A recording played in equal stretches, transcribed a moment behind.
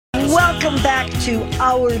Welcome back to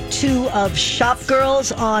hour 2 of Shop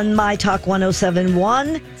Girls on My Talk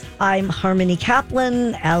 1071. I'm Harmony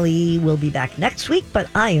Kaplan. Allie will be back next week, but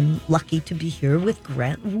I am lucky to be here with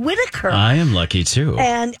Grant Whitaker. I am lucky too.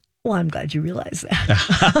 And, well, I'm glad you realize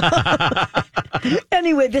that.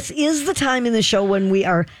 Anyway, this is the time in the show when we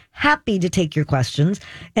are happy to take your questions.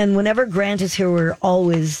 And whenever Grant is here, we're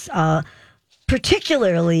always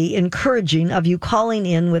particularly encouraging of you calling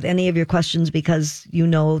in with any of your questions because you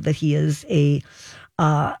know that he is a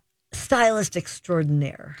stylist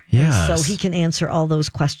extraordinaire. Yes. So he can answer all those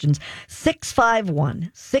questions.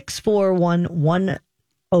 651-641-1071.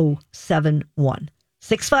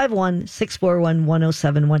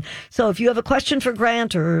 651-641-1071. So if you have a question for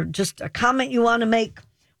Grant or just a comment you want to make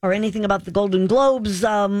or anything about the Golden Globes,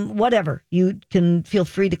 whatever, you can feel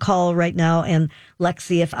free to call right now. And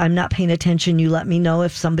Lexi, if I'm not paying attention, you let me know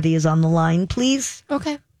if somebody is on the line, please.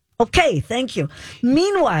 Okay. Okay, thank you.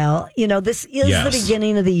 Meanwhile, this is the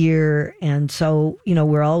beginning of the year. And so,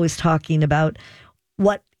 we're always talking about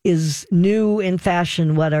what is new in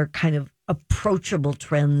fashion, what are kind of approachable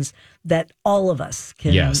trends that all of us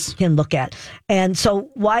can look at. And so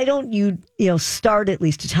why don't you, start at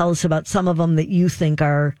least to tell us about some of them that you think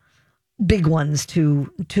are big ones to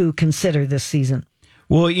consider this season?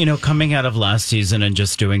 Well, coming out of last season and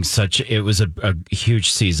just doing it was a huge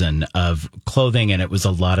season of clothing, and it was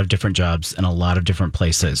a lot of different jobs and a lot of different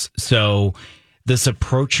places. So this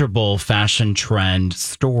approachable fashion trend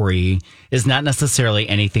story is not necessarily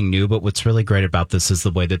anything new, but what's really great about this is the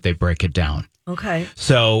way that they break it down. Okay.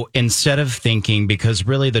 So instead of thinking, because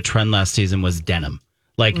really the trend last season was denim,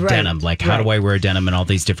 denim, how do I wear denim in all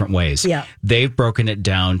these different ways? Yeah. They've broken it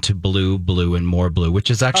down to blue, and more blue, which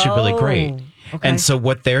is actually really great. Okay. And so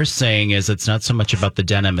what they're saying is it's not so much about the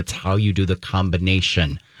denim, it's how you do the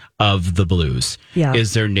combination of the blues. Yeah.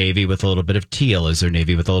 Is there navy with a little bit of teal? Is there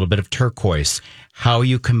navy with a little bit of turquoise? How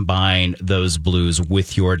you combine those blues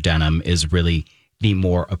with your denim is really the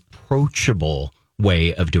more approachable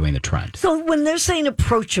way of doing the trend. So when they're saying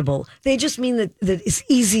approachable, they just mean that it's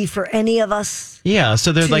easy for any of us? Yeah,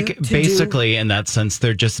 so they're basically in that sense,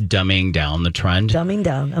 they're just dumbing down the trend. Dumbing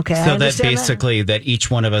down, okay. So that basically that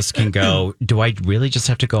each one of us can go, do I really just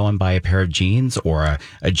have to go and buy a pair of jeans or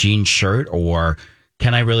a jean shirt, or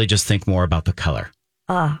can I really just think more about the color?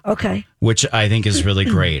 Okay. Which I think is really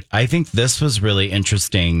great. I think this was really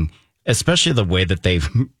interesting, especially the way that they've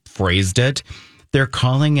phrased it. They're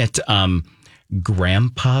calling it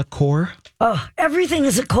grandpa core. Oh, everything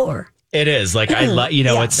is a core. It is. It's so funny.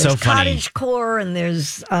 There's cottage core and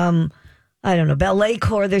there's, ballet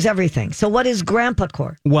core. There's everything. So what is grandpa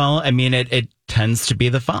core? Well, I mean, it tends to be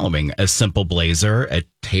the following: a simple blazer, a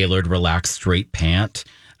tailored, relaxed, straight pant,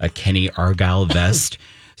 a Kenny Argyle vest.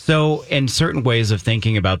 So in certain ways of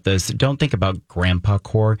thinking about this, don't think about grandpa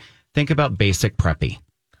core. Think about basic preppy.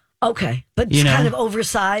 Okay. But it's kind of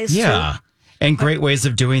oversized. Yeah. Too? And great ways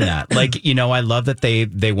of doing that. I love that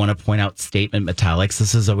they want to point out statement metallics.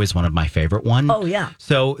 This is always one of my favorite ones. Oh, yeah.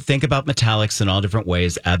 So think about metallics in all different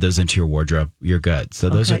ways. Add those into your wardrobe. You're good. So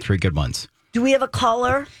those are 3 good ones. Do we have a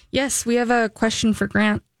caller? Yes, we have a question for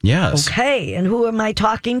Grant. Yes. Okay. And who am I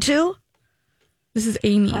talking to? This is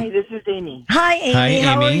Amy. Hi, this is Amy. Hi, Amy. Hi,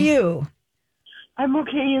 How are Amy. you? I'm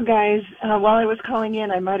okay, you guys. While I was calling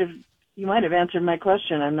in, you might have answered my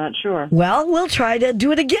question. I'm not sure. Well, we'll try to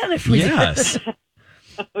do it again if we Yes.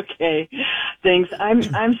 Okay, thanks. I'm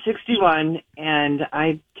 61, and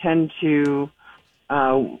I tend to,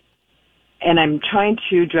 and I'm trying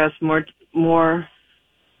to dress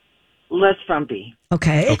less frumpy.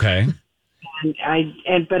 Okay. Okay.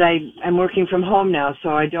 But I'm working from home now, so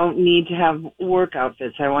I don't need to have work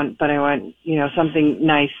outfits. I want something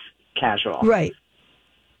nice, casual. Right.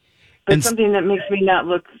 But something that makes me not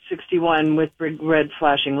look 61 with big red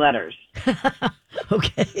flashing letters.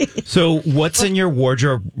 Okay. So what's in your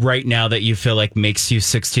wardrobe right now that you feel like makes you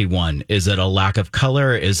 61? Is it a lack of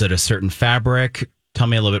color? Is it a certain fabric? Tell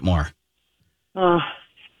me a little bit more. Oh,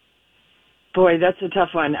 boy, that's a tough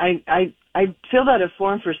one. I filled out a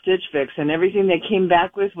form for Stitch Fix, and everything they came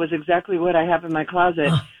back with was exactly what I have in my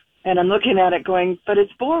closet. And I'm looking at it going, but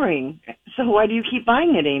it's boring. So why do you keep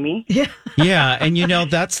buying it, Amy? Yeah. Yeah. And,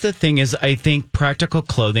 that's the thing is I think practical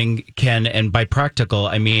clothing can, and by practical,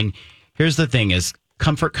 I mean, here's the thing is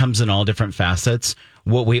comfort comes in all different facets.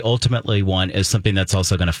 What we ultimately want is something that's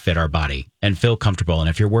also going to fit our body and feel comfortable. And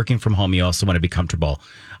if you're working from home, you also want to be comfortable.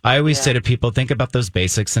 I always say to people, think about those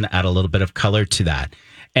basics and add a little bit of color to that.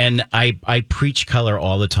 And I preach color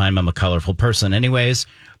all the time. I'm a colorful person anyways.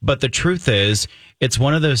 But the truth is, it's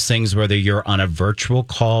one of those things, whether you're on a virtual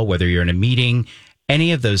call, whether you're in a meeting,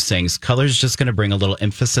 any of those things. Color is just going to bring a little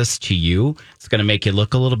emphasis to you. It's going to make you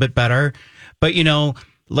look a little bit better. But,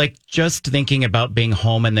 like just thinking about being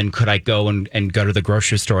home and then could I go and go to the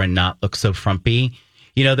grocery store and not look so frumpy?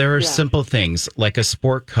 There are simple things like a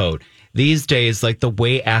sport coat. These days, like the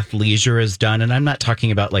way athleisure is done, and I'm not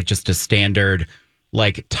talking about like just a standard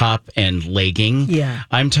like top and legging. Yeah.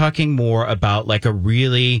 I'm talking more about like a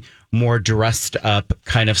really more dressed up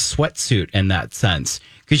kind of sweatsuit in that sense.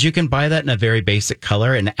 Because you can buy that in a very basic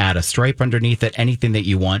color and add a stripe underneath it, anything that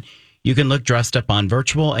you want. You can look dressed up on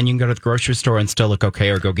virtual and you can go to the grocery store and still look okay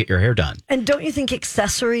or go get your hair done. And don't you think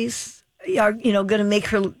accessories are, going to make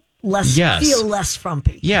her feel less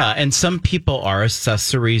frumpy? Yeah. And some people are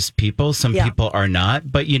accessories people. Some people are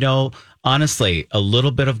not. But, honestly, a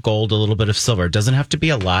little bit of gold, a little bit of silver, it doesn't have to be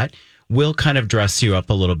a lot, will kind of dress you up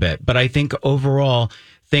a little bit. But I think overall,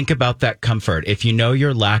 think about that comfort. If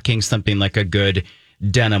you're lacking something like a good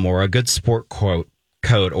denim or a good sport coat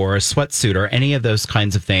or a sweatsuit or any of those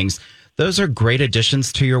kinds of things, those are great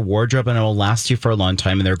additions to your wardrobe and it will last you for a long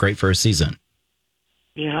time and they're great for a season.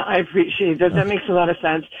 Yeah, I appreciate that. That makes a lot of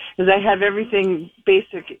sense because I have everything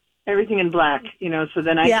in black, so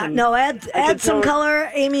then I can... add some color,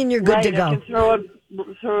 Amy, and you're good to go. I can throw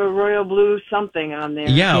a royal blue something on there.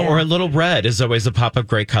 Yeah, or a little red is always a pop of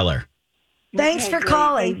great color. Thanks for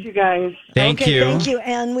calling. Thank you, guys. Thank you. Thank you.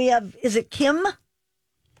 And we have, is it Kim?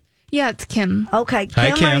 Yeah, it's Kim. Okay,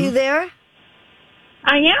 Hi, Kim. Are you there?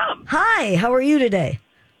 I am. Hi, how are you today?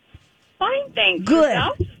 Fine, thanks. Good.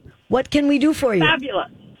 Yourself? What can we do for you? Fabulous.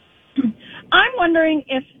 I'm wondering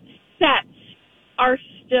if sets are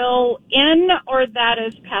still in or that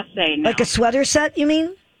is passé now. Like a sweater set, you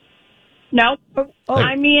mean? No. Oh.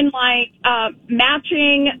 I mean like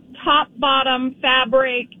matching top-bottom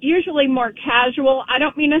fabric, usually more casual. I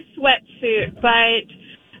don't mean a sweatsuit, but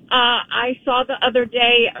I saw the other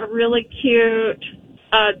day a really cute,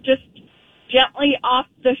 just gently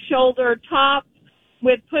off-the-shoulder top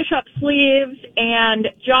with push-up sleeves and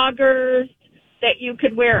joggers that you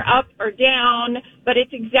could wear up or down, but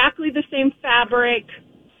it's exactly the same fabric,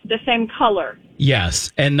 the same color.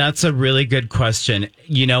 Yes, and that's a really good question.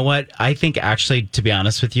 You know what? I think actually, to be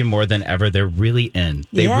honest with you, more than ever, they're really in.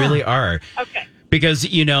 They really are. Okay. Because,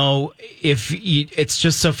 it's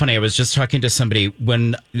just so funny. I was just talking to somebody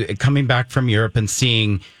when coming back from Europe and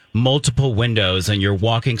seeing multiple windows and you're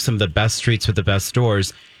walking some of the best streets with the best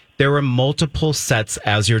stores. There were multiple sets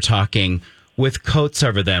as you're talking with coats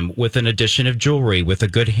over them, with an addition of jewelry, with a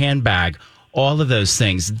good handbag, all of those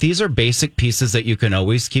things. These are basic pieces that you can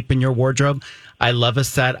always keep in your wardrobe. I love a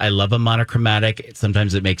set. I love a monochromatic.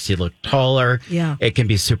 Sometimes it makes you look taller. Yeah. It can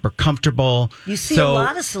be super comfortable. You see a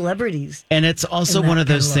lot of celebrities. And it's also one of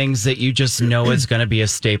those things that you just know is going to be a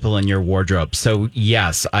staple in your wardrobe. So,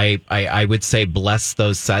 yes, I would say bless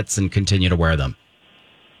those sets and continue to wear them.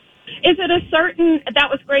 Is it that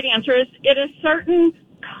was a great answer. Is it a certain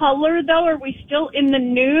color, though? Are we still in the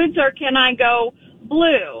nudes, or can I go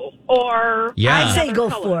blue or... Yeah. I'd say go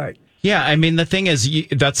color? for it. Yeah, I mean, the thing is,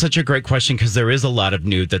 that's such a great question because there is a lot of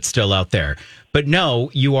nude that's still out there. But no,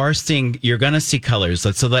 you're going to see colors.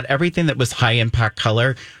 So that everything that was high impact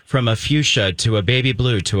color, from a fuchsia to a baby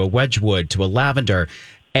blue to a wedgwood to a lavender,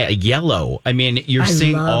 a yellow. I mean, you're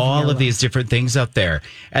seeing all of these different things out there.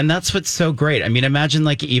 And that's what's so great. I mean, imagine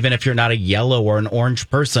like even if you're not a yellow or an orange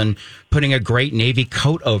person, putting a great navy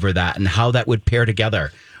coat over that and how that would pair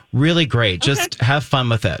together. Really great. Okay. Just have fun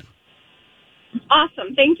with it.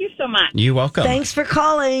 Awesome. Thank you so much. You're welcome. Thanks for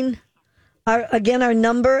calling. Our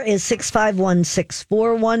number is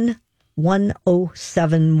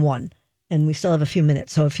 651-641-1071. And we still have a few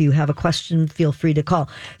minutes. So if you have a question, feel free to call.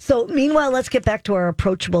 So meanwhile, let's get back to our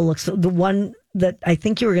approachable looks. So the one that I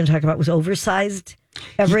think you were going to talk about was oversized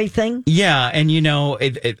everything. Yeah. And,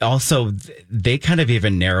 it also, they kind of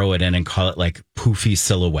even narrow it in and call it like poofy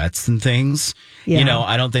silhouettes and things. Yeah.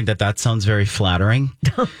 I don't think that sounds very flattering.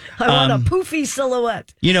 I want a poofy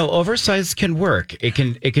silhouette. Oversized can work. It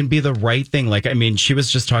can be the right thing. Like, I mean, she was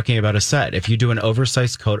just talking about a set. If you do an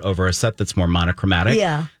oversized coat over a set that's more monochromatic,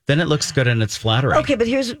 then it looks good and it's flattering. Okay, but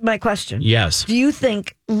here's my question. Yes. Do you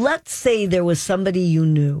think, let's say there was somebody you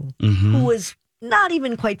knew who was not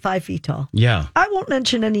even quite 5 feet tall. Yeah. I won't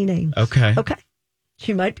mention any names. Okay.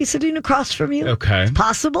 She might be sitting across from you. Okay. It's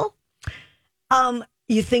possible.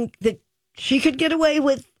 You think that she could get away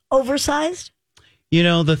with oversized?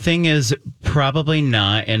 The thing is probably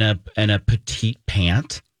not in a petite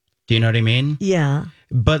pant. Do you know what I mean? Yeah.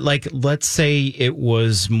 But like, let's say it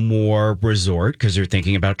was more resort because you're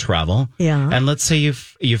thinking about travel. Yeah. And let's say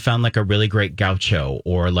you found like a really great gaucho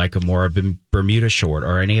or like a more Bermuda short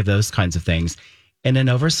or any of those kinds of things. in an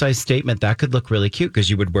oversized statement, that could look really cute because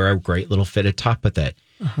you would wear a great little fitted top with it.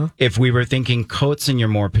 If we were thinking coats and you're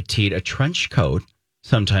more petite, a trench coat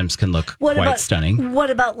sometimes can look quite stunning. What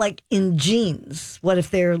about like in jeans? What if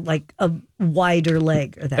they're like a wider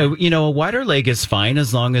leg or that? A wider leg is fine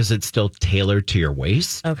as long as it's still tailored to your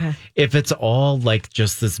waist. Okay. If it's all like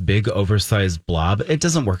just this big oversized blob, it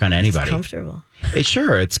doesn't work on anybody. It's comfortable.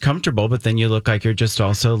 It's comfortable, but then you look like you're just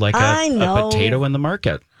also like a potato in the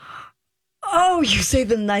market. Oh, you say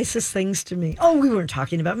the nicest things to me. Oh, we weren't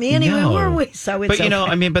talking about me anyway, were we? So it's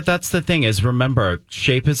but that's the thing is, remember,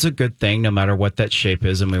 shape is a good thing no matter what that shape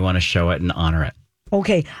is, and we want to show it and honor it.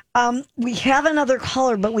 Okay. We have another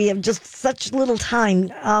caller, but we have just such little time.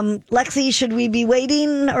 Lexi, should we be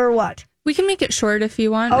waiting or what? We can make it short if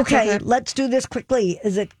you want. Okay, let's do this quickly.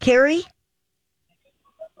 Is it Carrie?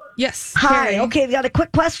 Yes. Hi. Carrie. Okay, we got a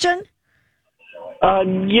quick question?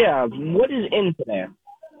 Yeah. What is in today?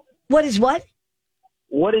 What is what?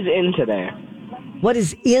 What is in today? What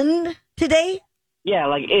is in today? Yeah,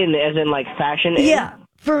 like in, as in like fashion in? Yeah.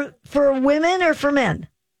 For women or for men?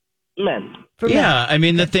 Men. Yeah, I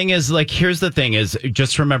mean, the thing is, like, here's the thing is,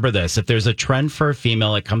 just remember this. If there's a trend for a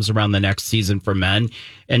female, it comes around the next season for men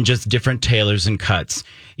and just different tailors and cuts.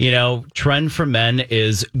 Trend for men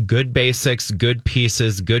is good basics, good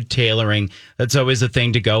pieces, good tailoring. That's always a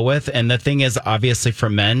thing to go with. And the thing is, obviously, for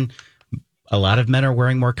men, a lot of men are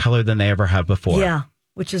wearing more color than they ever have before. Yeah,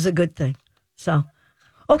 which is a good thing. So,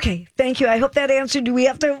 okay, thank you. I hope that answered. We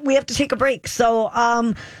have to take a break. So,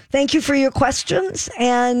 thank you for your questions.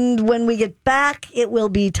 And when we get back, it will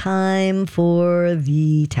be time for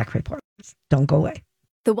the tech report. Don't go away.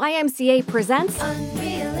 The YMCA presents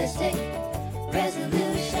Unrealistic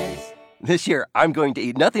Resolutions. This year, I'm going to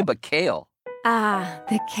eat nothing but kale.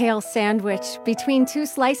 the kale sandwich. Between 2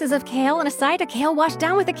 slices of kale and a side of kale washed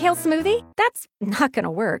down with a kale smoothie? That's not going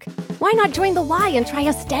to work. Why not join the Y and try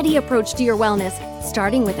a steady approach to your wellness,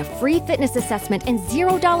 starting with a free fitness assessment and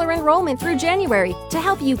 $0 enrollment through January to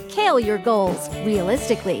help you kale your goals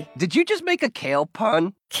realistically. Did you just make a kale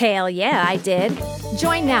pun? Kale, yeah, I did.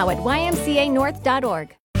 Join now at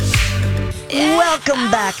ymcanorth.org.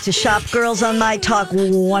 Welcome back to Shop Girls on My Talk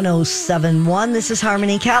 1071. This is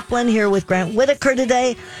Harmony Kaplan here with Grant Whitaker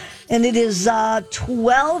today. And it is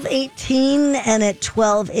 12:18, and at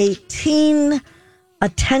 12:18,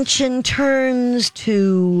 attention turns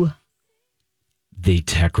to the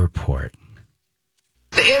tech report.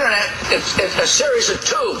 The internet is a series of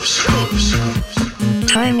tubes.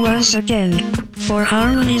 Time once again for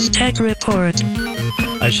Harmony's Tech Report.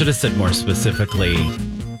 I should have said more specifically,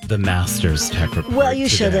 the Master's Tech Report. Well, you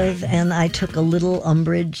should have, and I took a little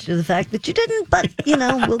umbrage to the fact that you didn't, but,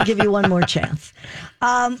 we'll give you one more chance.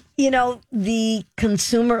 The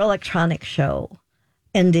Consumer Electronics Show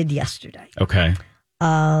ended yesterday. Okay.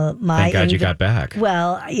 Thank God you got back.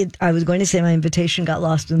 Well, I was going to say my invitation got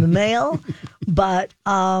lost in the mail, but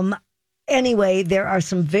anyway, there are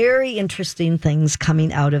some very interesting things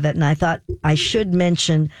coming out of it, and I thought I should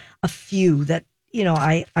mention a few that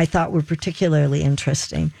I thought were particularly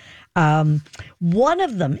interesting. One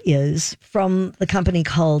of them is from the company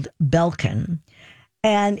called Belkin,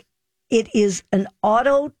 and it is an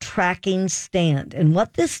auto tracking stand. And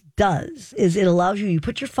what this does is it allows you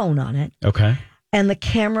put your phone on it. Okay. And the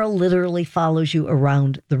camera literally follows you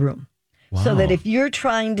around the room. Wow. So that if you're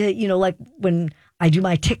trying to, like when I do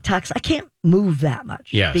my TikToks, I can't move that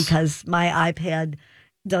much. Yes. Because my iPad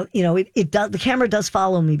does, it does, the camera does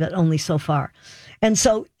follow me, but only so far. And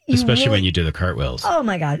so especially when you do the cartwheels. Oh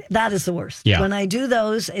my God, that is the worst. Yeah. When I do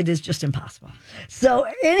those, it is just impossible. So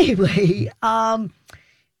anyway,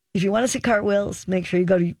 if you want to see cartwheels, make sure you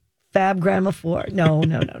go to Fab Grandma 4. No.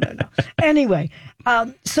 Anyway,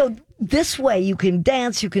 so this way you can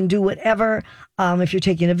dance, you can do whatever. If you're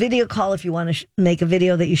taking a video call, if you want to make a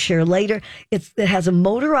video that you share later, it has a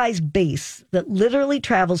motorized base that literally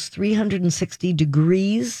travels 360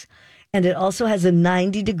 degrees, and it also has a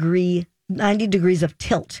 90 degrees of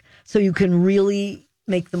tilt, so you can really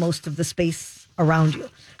make the most of the space around you.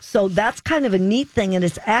 So that's kind of a neat thing, and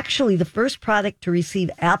it's actually the first product to receive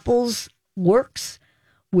Apple's Works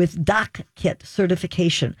with Dock Kit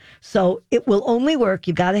certification. So it will only work.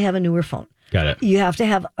 You've got to have a newer phone. Got it. You have to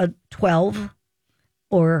have a 12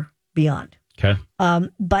 or beyond. Okay.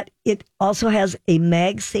 But it also has a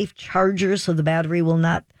MagSafe charger, so the battery will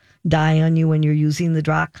not die on you when you're using the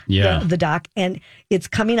dock. Yeah. The dock. And it's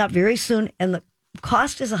coming out very soon, and the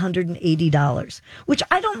cost is $180, which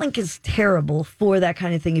I don't think is terrible for that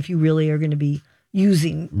kind of thing if you really are going to be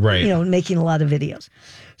using, right, making a lot of videos.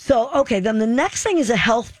 So, okay, then the next thing is a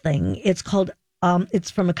health thing. It's called,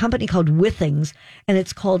 it's from a company called Withings, and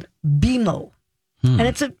it's called BMO. And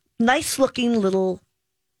it's a nice looking little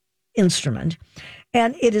instrument.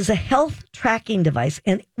 And it is a health tracking device.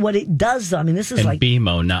 And what it does, I mean, this is and like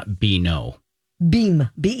BMO, not Beano. Beam,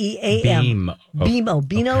 B-E-A-M. Beam. BMO.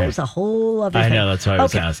 Beano is a whole other thing. I know, that's why I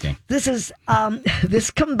was asking. This is this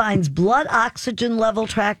combines blood oxygen level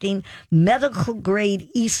tracking, medical grade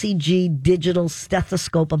ECG, digital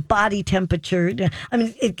stethoscope, a body temperature. I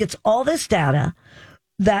mean, it gets all this data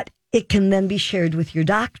that it can then be shared with your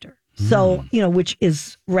doctor. So, which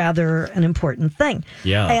is rather an important thing.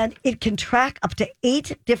 Yeah. And it can track up to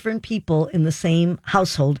 8 different people in the same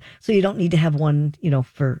household. So you don't need to have one,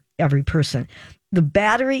 for every person. The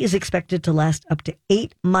battery is expected to last up to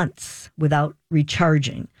 8 months without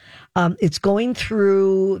recharging. It's going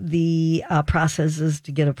through the processes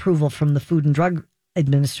to get approval from the Food and Drug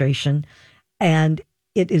Administration. And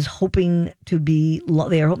it is hoping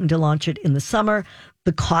they are hoping to launch it in the summer.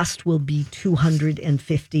 The cost will be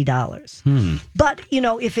 $250. But,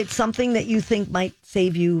 if it's something that you think might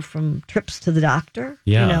save you from trips to the doctor,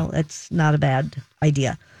 that's not a bad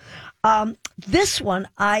idea. This one,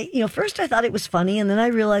 first I thought it was funny, and then I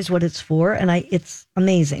realized what it's for, and it's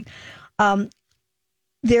amazing.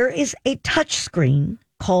 There is a touch screen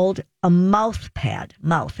called a mouth pad,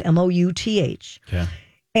 M-O-U-T-H. Okay.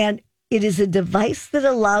 And it is a device that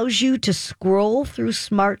allows you to scroll through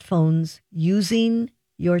smartphones using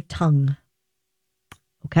your tongue.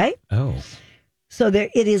 Okay? Oh. So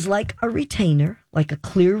it is like a retainer, like a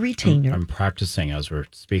clear retainer. I'm practicing as we're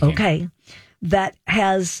speaking. Okay. That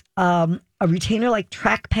has a retainer like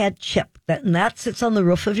trackpad chip that sits on the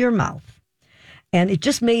roof of your mouth. And it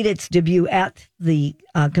just made its debut at the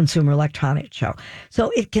Consumer Electronics Show.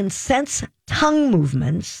 So it can sense tongue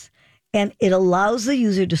movements, and it allows the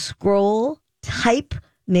user to scroll, type,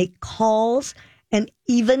 make calls, and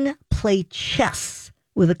even play chess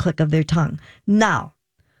with a click of their tongue. Now,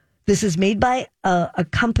 this is made by a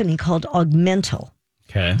company called Augmental.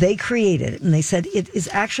 Okay. They created it, and they said it is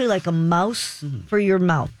actually like a mouse for your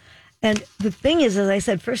mouth. And the thing is, as I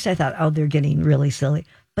said, first I thought, they're getting really silly.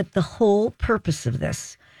 But the whole purpose of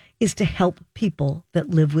this is to help people that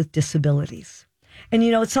live with disabilities. And,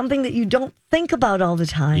 it's something that you don't think about all the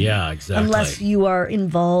time. Yeah, exactly. Unless you are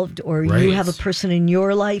involved or you have a person in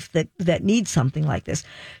your life that needs something like this.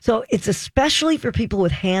 So it's especially for people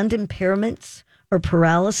with hand impairments or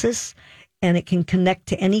paralysis, and it can connect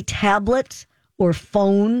to any tablet or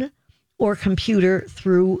phone or computer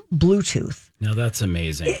through Bluetooth. Now that's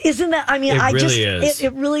amazing. Isn't that? I mean,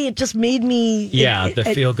 it just made me. Yeah, the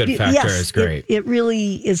feel good factor is great. It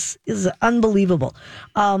really is unbelievable.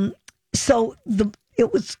 So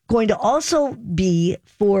it was going to also be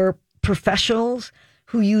for professionals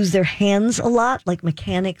who use their hands a lot, like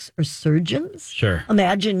mechanics or surgeons. Sure.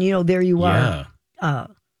 Imagine, there you are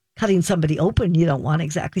cutting somebody open. You don't want to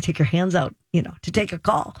exactly take your hands out, to take a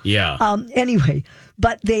call. Yeah. Anyway,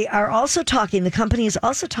 but the company is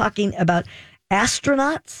also talking about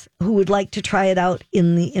astronauts who would like to try it out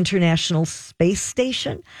in the International Space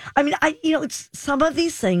Station. I mean, it's some of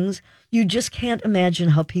these things you just can't imagine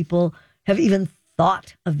how people have even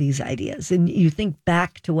thought of these ideas. And you think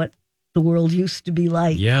back to what the world used to be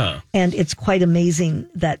like. Yeah. And it's quite amazing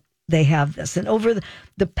that they have this. And over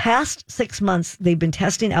the past 6 months, they've been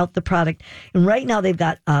testing out the product. And right now they've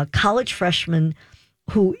got a college freshman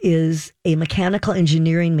who is a mechanical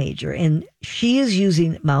engineering major. And she is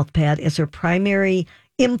using MouthPad as her primary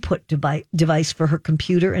input device for her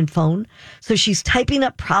computer and phone. So she's typing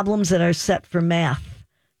up problems that are set for math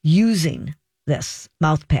using this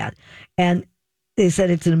MouthPad. And they said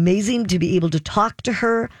it's amazing to be able to talk to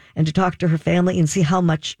her and to talk to her family and see how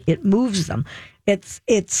much it moves them.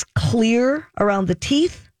 It's clear around the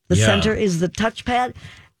teeth. The center is the touchpad.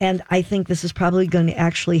 And I think this is probably going to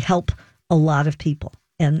actually help a lot of people.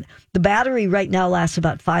 And the battery right now lasts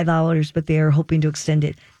about 5 hours, but they are hoping to extend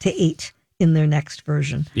it to 8 in their next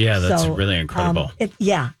version. Yeah, that's really incredible.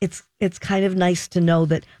 It's kind of nice to know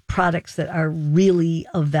that products that are really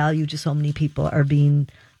of value to so many people are being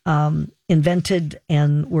invented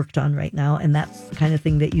and worked on right now. And that's the kind of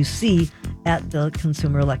thing that you see at the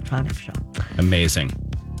Consumer Electronics Show. Amazing.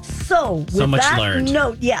 So with much that learned.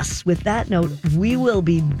 note, with that note, we will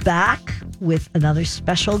be back with another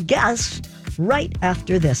special guest right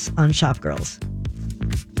after this on Shop Girls.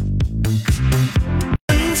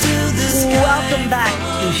 Welcome back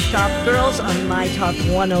to Shop Girls on My Talk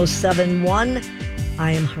 107.1.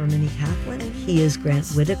 I am Harmony Kaplan. He is Grant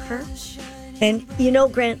Whitaker. And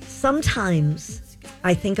Grant, sometimes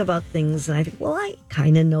I think about things and I think, well, I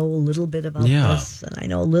kind of know a little bit about this and I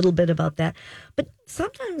know a little bit about that. But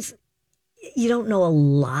sometimes you don't know a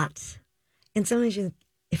lot. And sometimes you think,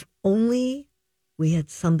 if only we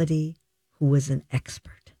had somebody who was an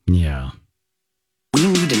expert. Yeah. We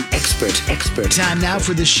need an expert. Time now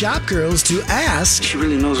for the shop girls to ask. She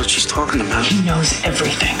really knows what she's talking about. He knows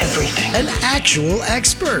everything. An actual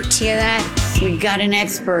expert. Hear that? We got an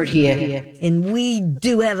expert here. And we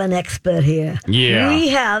do have an expert here. Yeah. We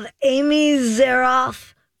have Amy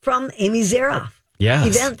Zaroff from Amy Zaroff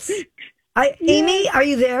Events. Amy, are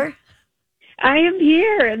you there? I am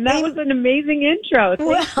here, and that was an amazing intro.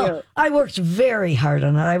 Thank you. I worked very hard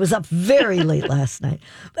on it. I was up very late last night.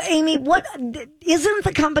 But Amy, isn't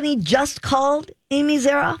the company just called Amy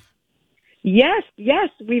Zaroff? Yes.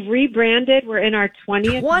 We've rebranded. We're in our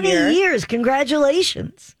 20th year. 20 years.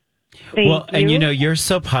 Congratulations. Thank you. And you're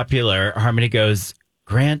so popular. Harmony goes,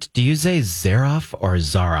 Grant, do you say Zaroff or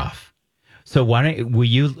Zaroff? So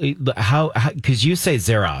because you say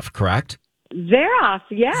Zaroff, correct? Zaroff,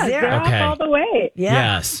 Zaroff okay. all the way. Yeah.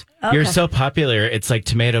 Yes. Okay. You're so popular, it's like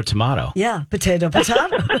tomato. Yeah, potato. Thanks,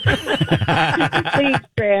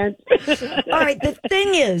 Grant. All right, the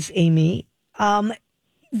thing is, Amy,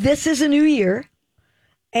 this is a new year,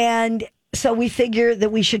 and so we figure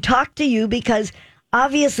that we should talk to you because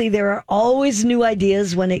obviously there are always new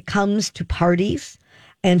ideas when it comes to parties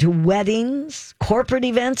and to weddings, corporate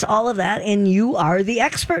events, all of that, and you are the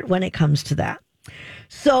expert when it comes to that.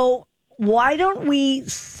 So why don't we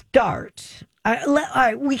start? All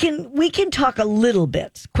right, we can talk a little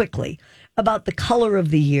bit quickly about the color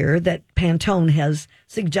of the year that Pantone has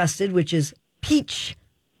suggested, which is peach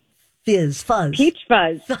fuzz. Peach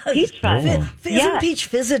fuzz. Isn't peach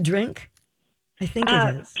fizz a drink? I think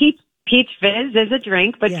it is. Peach fizz is a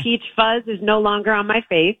drink, but peach fuzz is no longer on my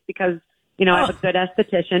face because I have a good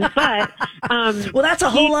esthetician. But well, that's a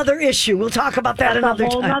whole other issue. We'll talk about that another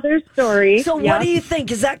time. That's a whole other story. So, what do you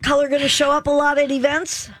think? Is that color going to show up a lot at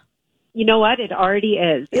events? You know what? It already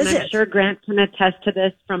is. I'm sure Grant can attest to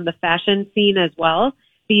this from the fashion scene as well.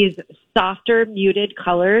 These softer, muted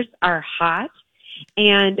colors are hot,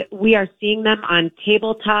 and we are seeing them on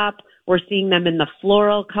tabletop. We're seeing them in the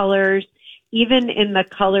floral colors, even in the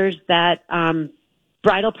colors that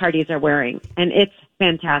bridal parties are wearing, and it's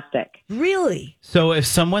fantastic. Really? So if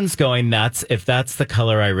someone's going, if that's the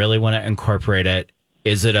color, I really want to incorporate it.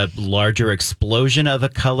 Is it a larger explosion of a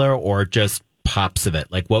color or just pops of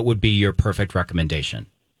it? Like, what would be your perfect recommendation?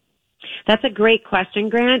 That's a great question,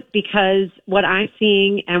 Grant, because what I'm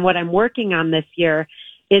seeing and what I'm working on this year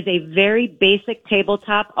is a very basic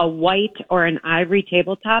tabletop, a white or an ivory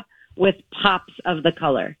tabletop with pops of the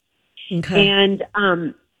color. Okay. And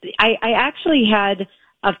I actually had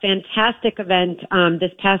a fantastic event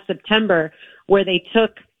this past September where they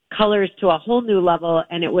took colors to a whole new level,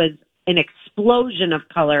 and it was an explosion of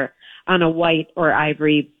color on a white or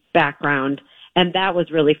ivory background. And that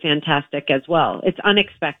was really fantastic as well. It's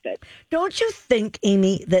unexpected. Don't you think,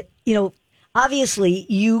 Amy, that, obviously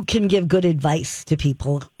you can give good advice to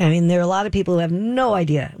people. I mean, there are a lot of people who have no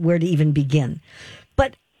idea where to even begin.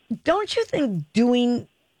 But don't you think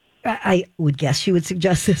I would guess you would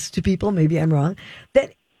suggest this to people, maybe I'm wrong,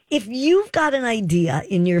 that if you've got an idea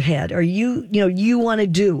in your head or you want to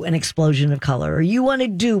do an explosion of color or you want to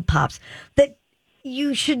do pops, that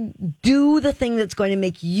you should do the thing that's going to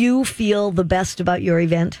make you feel the best about your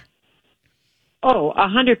event? Oh,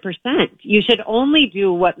 100%. You should only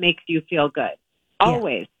do what makes you feel good.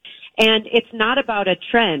 Always. Yeah. And it's not about a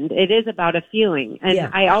trend. It is about a feeling. And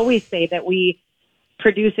I always say that we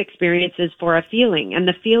produce experiences for a feeling, and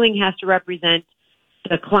the feeling has to represent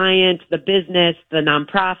the client, the business, the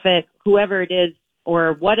nonprofit, whoever it is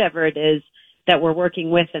or whatever it is that we're working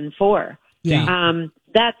with and for. Yeah.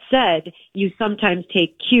 That said, you sometimes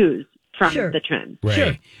take cues from the trend. Right.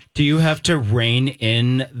 Sure. Do you have to rein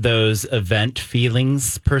in those event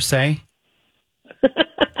feelings per se?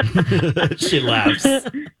 She laughs.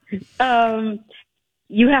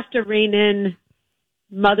 You have to rein in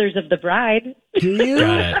mothers of the bride. Do you?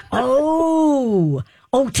 Got it. Oh,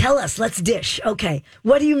 tell us. Let's dish. Okay.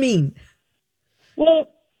 What do you mean? Well,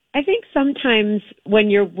 I think sometimes when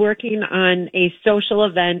you're working on a social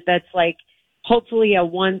event that's like hopefully a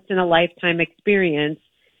once-in-a-lifetime experience,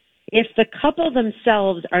 if the couple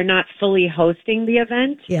themselves are not fully hosting the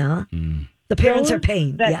event, the parents are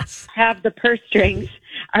paying. That have the purse strings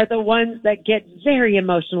are the ones that get very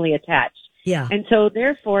emotionally attached. Yeah. And so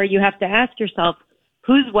therefore you have to ask yourself,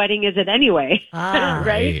 whose wedding is it anyway?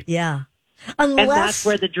 Right? Yeah. And that's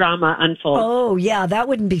where the drama unfolds. Oh, yeah, that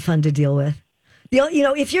wouldn't be fun to deal with.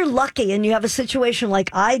 If you're lucky and you have a situation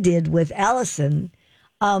like I did with Allison,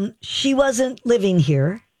 she wasn't living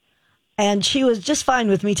here, and she was just fine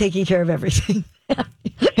with me taking care of everything.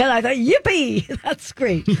 And I thought, yippee, that's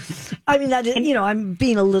great. I mean, that is, I'm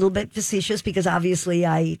being a little bit facetious because obviously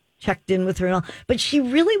I checked in with her and all, but she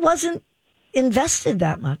really wasn't invested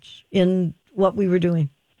that much in what we were doing.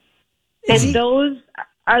 And those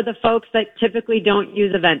are the folks that typically don't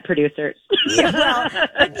use event producers. Yeah, well,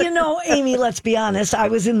 but Amy, let's be honest. I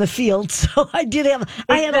was in the field, so I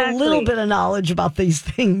had a little bit of knowledge about these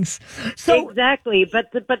things. So exactly,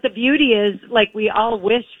 but the beauty is, like, we all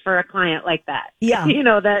wish for a client like that. Yeah,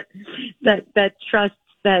 that trusts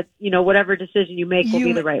that whatever decision you make will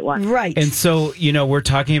be the right one. Right. And so we're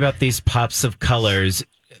talking about these pops of colors.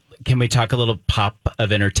 Can we talk a little pop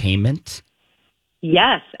of entertainment?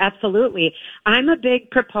 Yes, absolutely. I'm a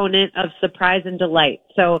big proponent of surprise and delight.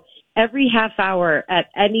 So every half hour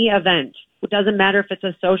at any event, it doesn't matter if it's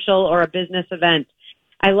a social or a business event,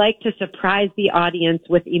 I like to surprise the audience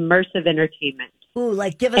with immersive entertainment. Ooh,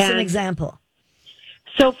 like give us an example.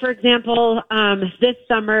 So, for example, this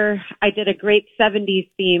summer I did a great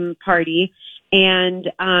 70s theme party, and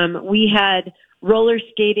we had roller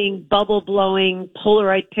skating, bubble blowing,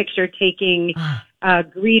 Polaroid picture taking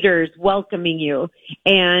greeters welcoming you.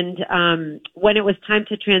 And when it was time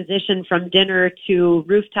to transition from dinner to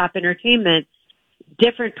rooftop entertainment,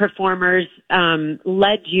 different performers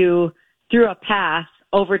led you through a path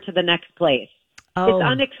over to the next place. Oh. It's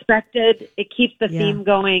unexpected. It keeps the theme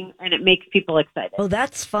going, and it makes people excited. Oh,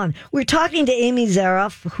 that's fun. We're talking to Amy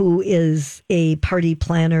Zaroff, who is a party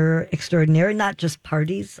planner extraordinary, not just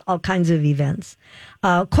parties, all kinds of events.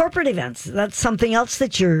 Corporate events, that's something else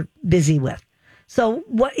that you're busy with. So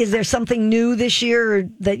is there something new this year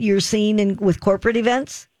that you're seeing with corporate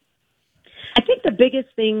events? I think the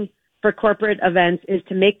biggest thing for corporate events is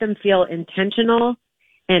to make them feel intentional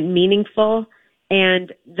and meaningful,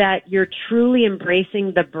 and that you're truly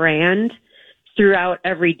embracing the brand throughout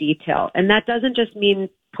every detail. And that doesn't just mean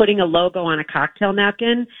putting a logo on a cocktail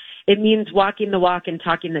napkin. It means walking the walk and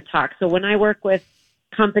talking the talk. So when I work with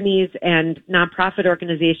companies and nonprofit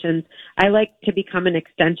organizations, I like to become an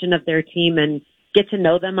extension of their team and get to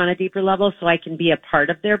know them on a deeper level so I can be a part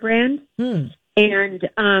of their brand. And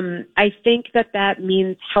I think that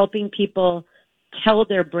means helping people tell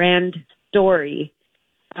their brand story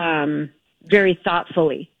very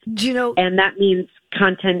thoughtfully. And that means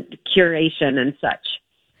content curation and such.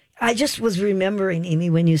 I just was remembering, Amy,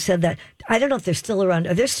 when you said that. I don't know if they're still around.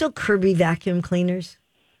 Are there still Kirby vacuum cleaners?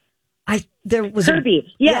 There was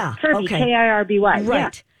Kirby. Kirby, okay. Kirby.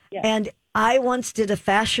 Right. Yeah. And I once did a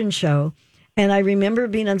fashion show, and I remember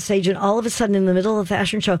being on stage, and all of a sudden in the middle of the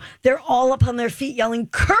fashion show, they're all up on their feet yelling,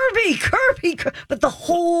 Kirby, Kirby, but the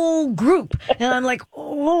whole group. And I'm like,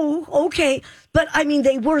 oh, okay. But I mean,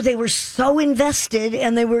 they were so invested,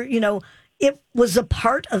 and they were, it was a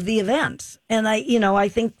part of the event. And I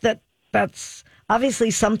think that's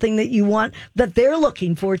obviously something that you want, that they're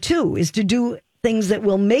looking for too, is to do things that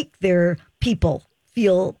will make their people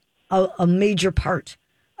feel a major part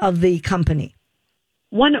of the company.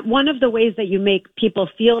 One of the ways that you make people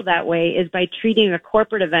feel that way is by treating a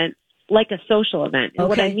corporate event like a social event. And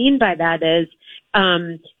what I mean by that is,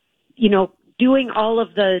 doing all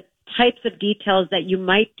of the types of details that you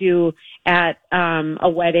might do at a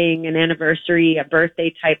wedding, an anniversary, a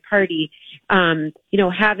birthday type party.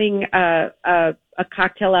 Having a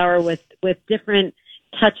cocktail hour with different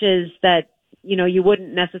touches that you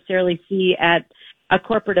wouldn't necessarily see at a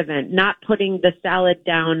corporate event. Not putting the salad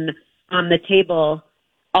down on the table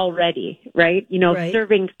already, right?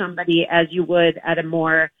 Serving somebody as you would at a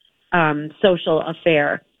more social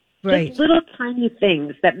affair. Right. Just little tiny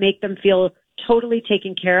things that make them feel totally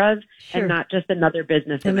taken care of and not just another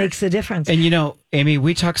business. It makes a difference. And Amy,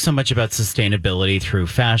 we talk so much about sustainability through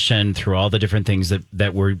fashion, through all the different things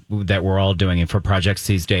that we're all doing and for projects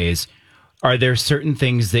these days. Are there certain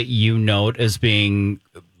things that you note as being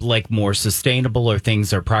like more sustainable, or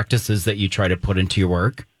things or practices that you try to put into your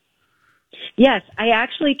work? Yes, I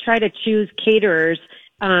actually try to choose caterers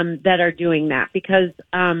that are doing that because,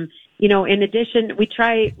 in addition, we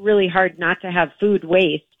try really hard not to have food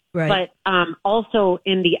waste, but also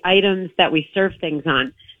in the items that we serve things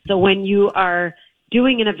on. So when you are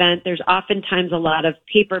doing an event, there's oftentimes a lot of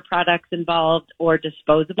paper products involved or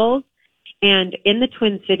disposables. And in the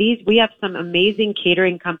Twin Cities, we have some amazing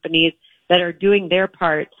catering companies that are doing their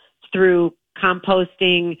part through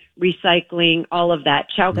composting, recycling, all of that.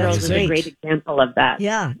 Cowgirls is a great example of that.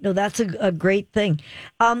 Yeah, no, that's a great thing.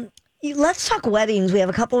 Let's talk weddings. We have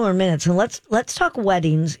a couple more minutes, and let's talk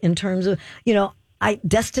weddings in terms of,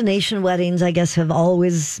 destination weddings, I guess, have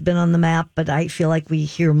always been on the map, but I feel like we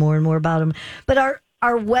hear more and more about them. But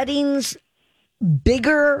are weddings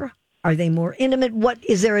bigger? Are they more intimate?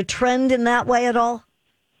 Is there a trend in that way at all?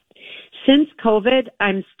 Since COVID,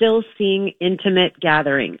 I'm still seeing intimate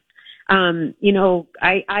gatherings.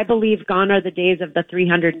 I believe gone are the days of the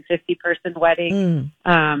 350 person wedding,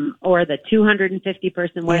 or the 250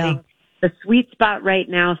 person wedding. Yeah. The sweet spot right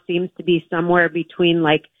now seems to be somewhere between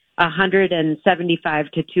like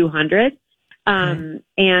 175 to 200. And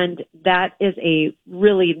that is a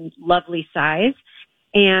really lovely size.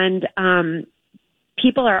 And,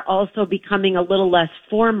 people are also becoming a little less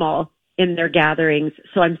formal in their gatherings.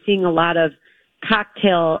 So I'm seeing a lot of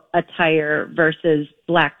cocktail attire versus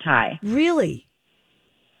black tie. Really?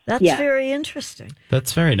 That's very interesting.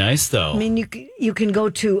 That's very nice, though. I mean, you can go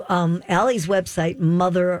to Allie's website,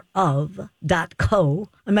 motherof.co.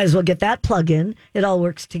 I might as well get that plug in. It all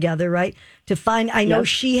works together, right? To find, I know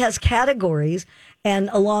she has categories, and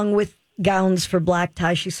along with gowns for black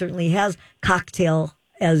tie, she certainly has cocktail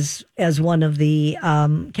as one of the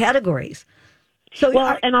categories. So,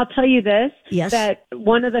 and I'll tell you this, that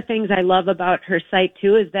one of the things I love about her site,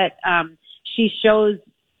 too, is that she shows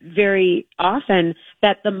very often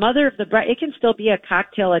that the mother of the bride, it can still be a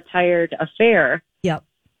cocktail attired affair. Yep.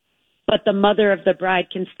 But the mother of the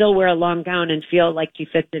bride can still wear a long gown and feel like she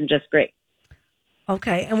fits in just great.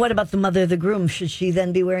 Okay. And what about the mother of the groom? Should she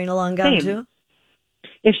then be wearing a long gown too?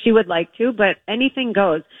 If she would like to, but anything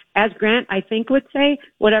goes. As Grant, I think, would say,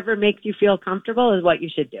 whatever makes you feel comfortable is what you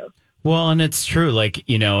should do. Well, and it's true. Like,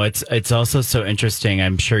 it's also so interesting.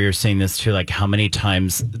 I'm sure you're seeing this too. Like how many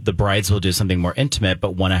times the brides will do something more intimate,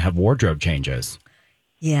 but want to have wardrobe changes.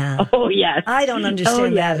 Yeah. Oh, yes. I don't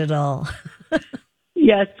understand that at all.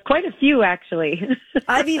 Yes, quite a few, actually.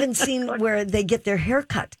 I've even seen where they get their hair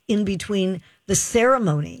cut in between the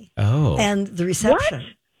ceremony and the reception.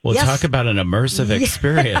 What? Well, talk about an immersive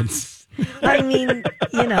experience. I mean,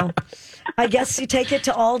 I guess you take it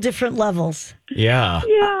to all different levels. Yeah.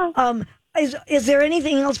 Yeah. Is there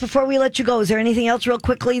anything else before we let you go? Is there anything else real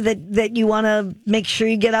quickly that you want to make sure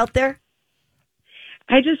you get out there?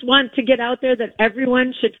 I just want to get out there that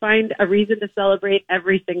everyone should find a reason to celebrate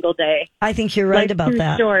every single day. I think you're right about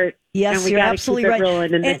that. Short. Yes, and we you're gotta absolutely keep it right.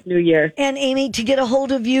 Rolling in this new year. And Amy, to get a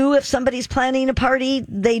hold of you, if somebody's planning a party,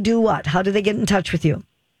 they do what? How do they get in touch with you?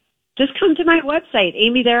 Just come to my website,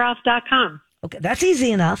 amyzaroff.com. Okay, that's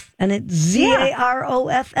easy enough. And it's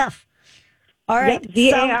Zaroff. All right.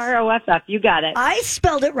 Yep, Zaroff. You got it. I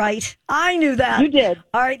spelled it right. I knew that. You did.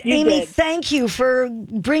 All right, Amy, thank you for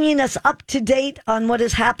bringing us up to date on what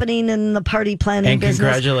is happening in the party planning business. And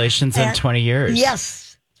congratulations on 20 years.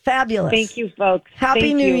 Yes. Fabulous. Thank you, folks.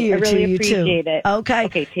 Happy New Year to you, too. I really appreciate it. Okay.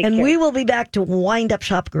 Take and care. we will be back to wind up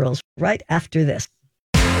Shop Girls right after this.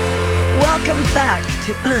 Welcome back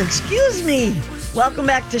to, Welcome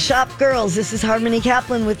back to Shop Girls. This is Harmony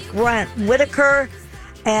Kaplan with Grant Whitaker,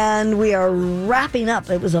 and we are wrapping up.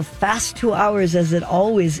 It was a fast 2 hours, as it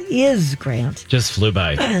always is, Grant. Just flew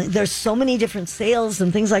by. There's so many different sales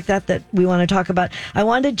and things like that we want to talk about. I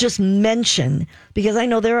want to just mention, because I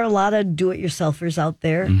know there are a lot of do-it-yourselfers out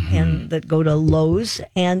there and that go to Lowe's,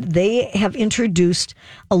 and they have introduced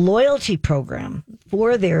a loyalty program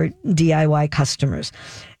for their DIY customers.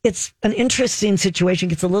 It's an interesting situation. It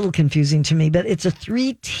gets a little confusing to me, but it's a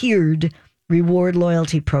 3-tiered reward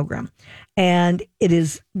loyalty program. And it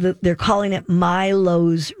is, they're calling it My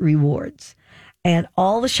Lowe's Rewards. And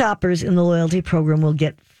all the shoppers in the loyalty program will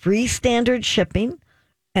get free standard shipping,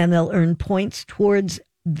 and they'll earn points towards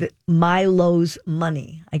the My Lowe's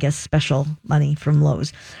money, I guess special money from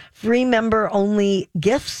Lowe's. Free member-only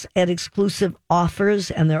gifts and exclusive offers,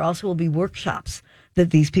 and there also will be workshops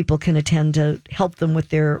that these people can attend to help them with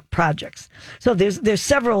their projects. So there's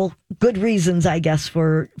several good reasons, I guess,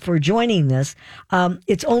 for joining this.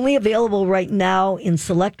 It's only available right now in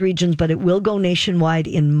select regions, but it will go nationwide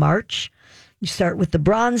in March. You start with the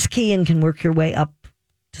bronze key and can work your way up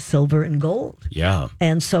to silver and gold. Yeah.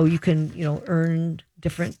 And so you can, earn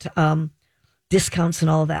different discounts and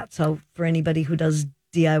all of that. So for anybody who does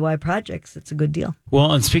DIY projects, it's a good deal.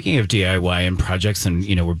 Well, and speaking of DIY and projects, and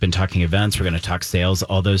we've been talking events, we're going to talk sales,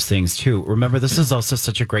 all those things too. Remember, this is also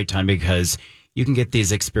such a great time because you can get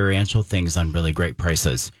these experiential things on really great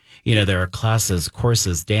prices. There are classes,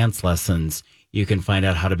 courses, dance lessons. You can find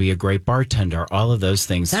out how to be a great bartender, all of those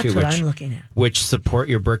things too. That's what I'm looking at. Which support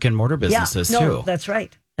your brick and mortar businesses too. That's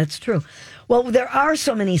right. That's true. Well, there are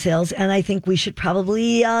so many sales, and I think we should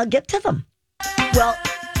probably get to them. Well,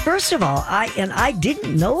 first of all, I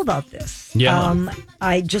didn't know about this. Yeah.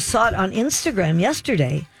 I just saw it on Instagram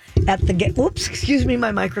yesterday at the... Oops, excuse me,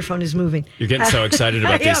 my microphone is moving. You're getting so excited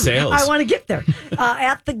about these sales. I want to get there.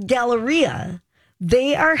 At the Galleria,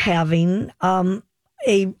 they are having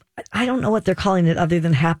I don't know what they're calling it other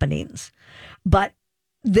than happenings, but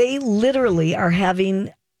they literally are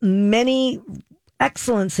having many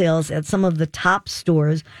excellent sales at some of the top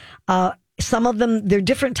stores. some of them, they're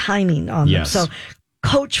different timing on them. Yes. So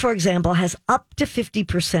Coach, for example, has up to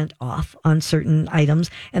 50% off on certain items,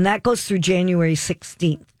 and that goes through January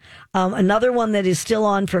 16th. Another one that is still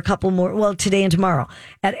on for a couple more, well, today and tomorrow.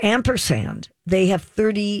 At Ampersand, they have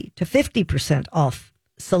 30 to 50% off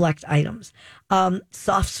select items.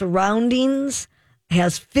 Soft Surroundings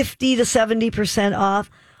has 50 to 70% off.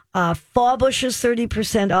 Fawbush is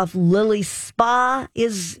 30% off. Lily Spa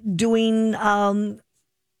is doing,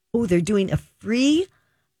 they're doing a free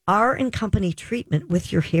R & Company treatment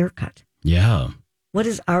with your haircut. Yeah. What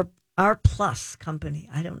is R Plus Company?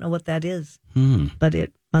 I don't know what that is, but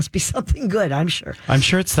it must be something good, I'm sure. I'm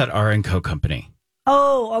sure it's that R & Co company.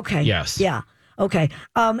 Oh, okay. Yes. Yeah. Okay.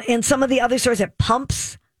 And some of the other stores at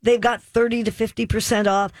Pumps, they've got 30 to 50%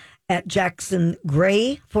 off. At Jackson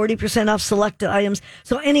Gray, 40% off selected items.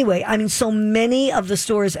 So anyway, I mean, so many of the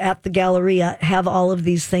stores at the Galleria have all of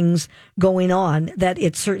these things going on that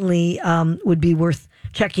it certainly would be worth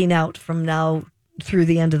checking out from now through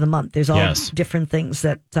the end of the month. There's all different things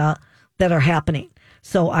that are happening.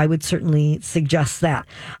 So I would certainly suggest that.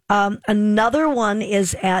 Another one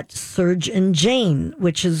is at Serge and Jane,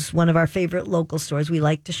 which is one of our favorite local stores. We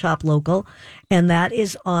like to shop local, and that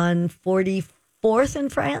is on 44th in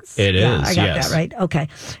France. It is. I got that right. Okay,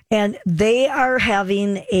 and they are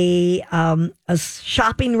having a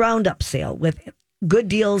shopping roundup sale with good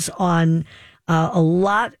deals on a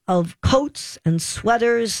lot of coats and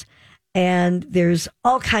sweaters. And there's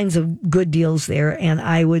all kinds of good deals there, and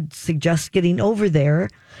I would suggest getting over there.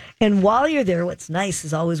 And while you're there, what's nice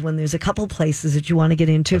is always when there's a couple places that you want to get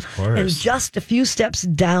into. Of course. And just a few steps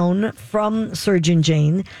down from Serge and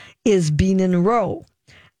Jane is Bean and Row.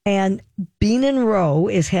 And Bean and Row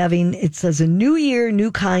is having, it says, a new year,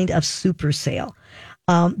 new kind of super sale.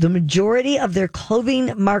 The majority of their clothing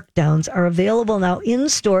markdowns are available now in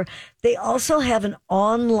store. They also have an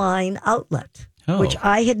online outlet, which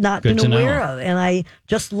I had not been aware of. And I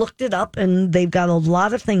just looked it up, and they've got a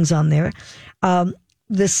lot of things on there.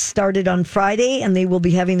 This started on Friday, and they will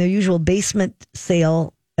be having their usual basement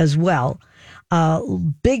sale as well.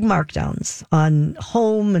 Big markdowns on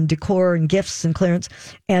home and decor and gifts and clearance.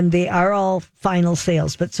 And they are all final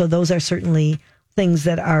sales. But so those are certainly things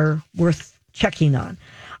that are worth checking on.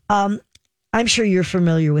 I'm sure you're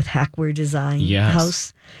familiar with Hackware Design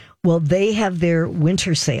House. Well, they have their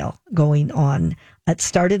winter sale going on. It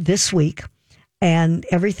started this week, and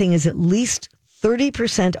everything is at least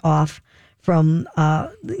 30% off from,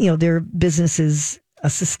 their business's a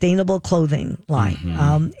sustainable clothing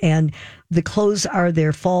line. And the clothes are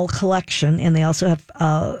their fall collection, and they also have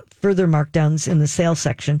further markdowns in the sale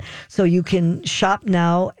section. So you can shop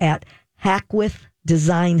now at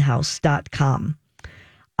hackwithdesignhouse.com.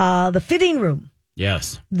 The Fitting Room.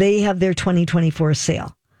 Yes. They have their 2024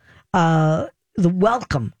 sale. The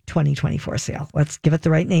Welcome 2024 sale. Let's give it the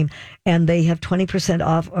right name. And they have 20%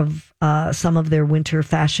 off of some of their winter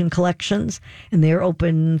fashion collections. And they're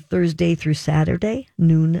open Thursday through Saturday,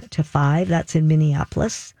 noon to 5. That's in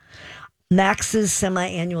Minneapolis. Max's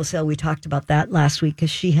semi-annual sale, we talked about that last week because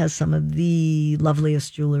she has some of the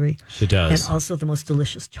loveliest jewelry. She does. And also the most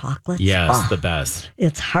delicious chocolates. Yes, the best.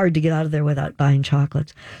 It's hard to get out of there without buying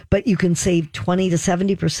chocolates. But you can save 20 to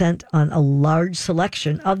 70% on a large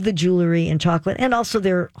selection of the jewelry and chocolate and also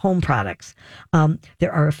their home products.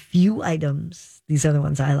 There are a few items, these are the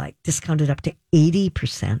ones I like, discounted up to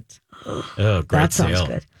 80%. Oh, great That sounds sale.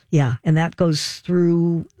 good. Yeah, and that goes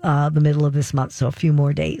through the middle of this month, so a few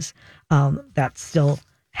more days. That's still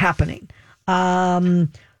happening.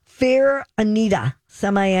 Fair Anita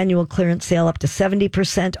semi-annual clearance sale up to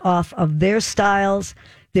 70% off of their styles,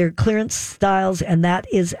 their clearance styles, and that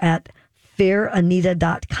is at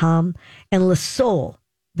fairanita.com. And Le Soul,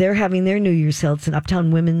 they're having their New Year's sale. It's an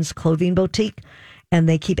uptown women's clothing boutique, and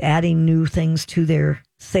they keep adding new things to their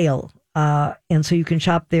sale. And so you can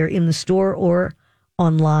shop there in the store or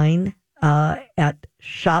online at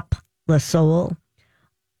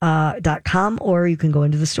shoplessoul.com, or you can go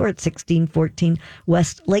into the store at 1614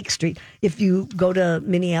 West Lake Street. If you go to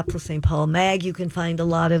Minneapolis St. Paul Mag, you can find a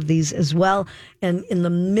lot of these as well. And in the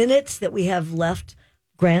minutes that we have left,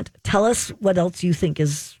 Grant, tell us what else you think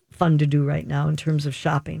is fun to do right now in terms of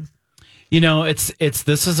shopping. You know, this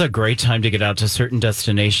is a great time to get out to certain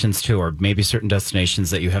destinations too, or maybe certain destinations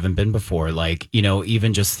that you haven't been before. Like,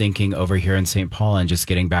 even just thinking over here in St. Paul and just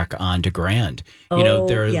getting back on to Grand.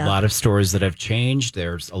 There are a lot of stores that have changed.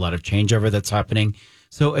 There's a lot of changeover that's happening.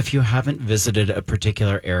 So if you haven't visited a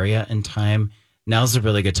particular area in time, now's a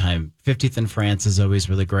really good time. 50th in France is always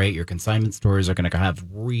really great. Your consignment stores are going to have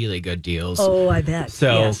really good deals. Oh, I bet.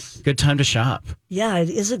 So yes. Good time to shop. Yeah, it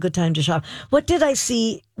is a good time to shop. What did I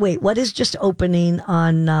see? Wait, what is just opening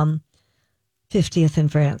on 50th in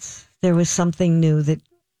France. There was something new that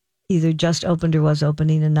either just opened or was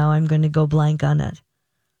opening, and now I'm going to go blank on it.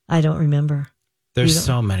 I don't remember. There's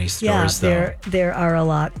so many stores, though. There are a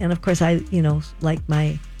lot. And of course, I like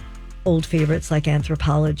my old favorites like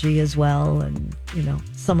Anthropology as well, and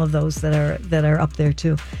some of those that are up there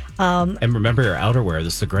too. And remember your outerwear.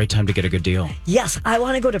 This is a great time to get a good deal. Yes, I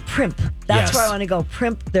want to go to Primp. That's where I want to go.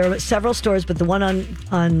 Primp. There are several stores, but the one on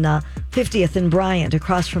 50th in Bryant,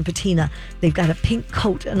 across from Patina, they've got a pink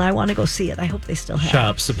coat, and I want to go see it. I hope they still have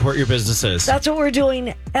Shop, it. support your businesses. That's what we're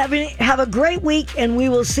doing. Have a great week, and we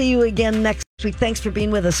will see you again next week. Thanks for being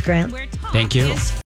with us, Grant. Thank you.